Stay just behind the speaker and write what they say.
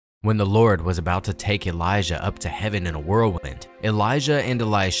When the Lord was about to take Elijah up to heaven in a whirlwind, Elijah and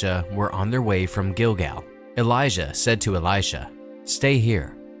Elisha were on their way from Gilgal. Elijah said to Elisha, "Stay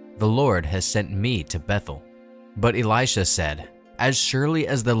here. The Lord has sent me to Bethel." But Elisha said, "As surely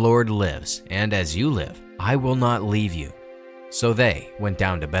as the Lord lives, and as you live, I will not leave you." So they went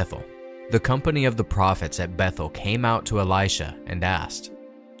down to Bethel. The company of the prophets at Bethel came out to Elisha and asked,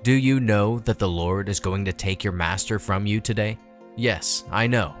 "Do you know that the Lord is going to take your master from you today?" "Yes, I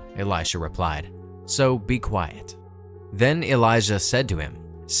know," Elisha replied. "So be quiet." Then Elijah said to him,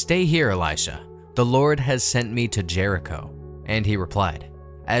 "Stay here, Elisha. The Lord has sent me to Jericho." And he replied,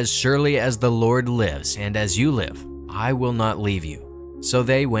 "As surely as the Lord lives and as you live, I will not leave you." So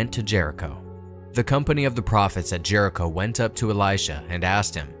they went to Jericho. The company of the prophets at Jericho went up to Elisha and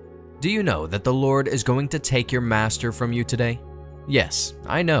asked him, "Do you know that the Lord is going to take your master from you today?" "Yes,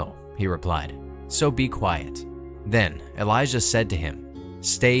 I know," he replied. "So be quiet." Then Elijah said to him,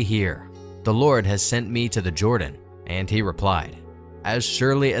 "Stay here. The Lord has sent me to the Jordan." And he replied, "As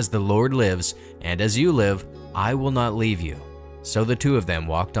surely as the Lord lives and as you live, I will not leave you." So the two of them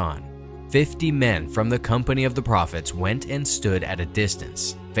walked on. 50 men from the company of the prophets went and stood at a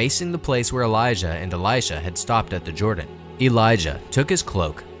distance, facing the place where Elijah and Elisha had stopped at the Jordan. Elijah took his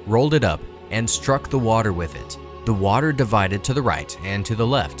cloak, rolled it up, and struck the water with it. The water divided to the right and to the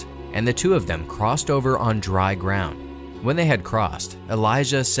left, and the two of them crossed over on dry ground. When they had crossed,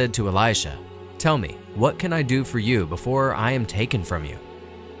 Elijah said to Elisha, "Tell me, what can I do for you before I am taken from you?"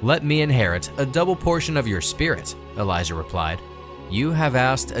 "Let me inherit a double portion of your spirit," Elijah replied. "You have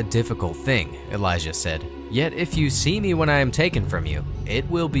asked a difficult thing," Elijah said. "Yet if you see me when I am taken from you, it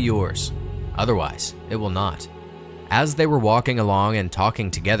will be yours. Otherwise, it will not." As they were walking along and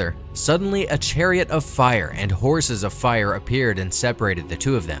talking together, suddenly a chariot of fire and horses of fire appeared and separated the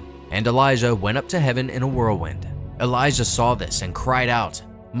two of them, and Elijah went up to heaven in a whirlwind. Elijah saw this and cried out,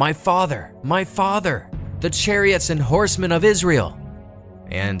 my father, the chariots and horsemen of Israel!"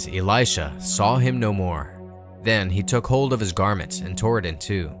 And Elisha saw him no more. Then he took hold of his garment and tore it in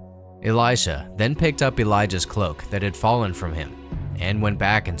two. Elisha then picked up Elijah's cloak that had fallen from him and went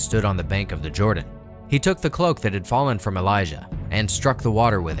back and stood on the bank of the Jordan. He took the cloak that had fallen from Elijah and struck the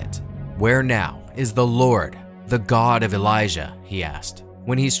water with it. "Where now is the Lord, the God of Elijah?" he asked.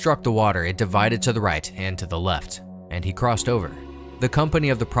 When he struck the water, it divided to the right and to the left, and he crossed over. The company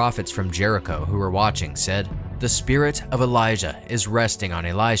of the prophets from Jericho who were watching said, "The spirit of Elijah is resting on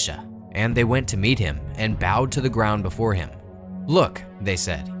Elisha." And they went to meet him and bowed to the ground before him. "Look," they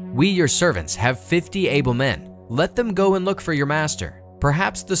said, "we your servants have 50 able men. Let them go and look for your master.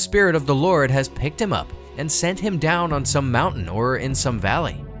 Perhaps the Spirit of the Lord has picked him up and sent him down on some mountain or in some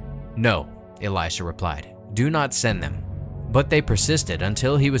valley." "No," Elisha replied, "do not send them." But they persisted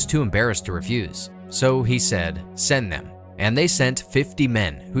until he was too embarrassed to refuse. So he said, "Send them." And they sent 50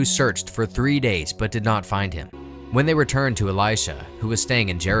 men who searched for 3 days but did not find him. When they returned to Elisha, who was staying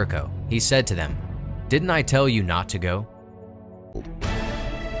in Jericho, he said to them, "Didn't I tell you not to go?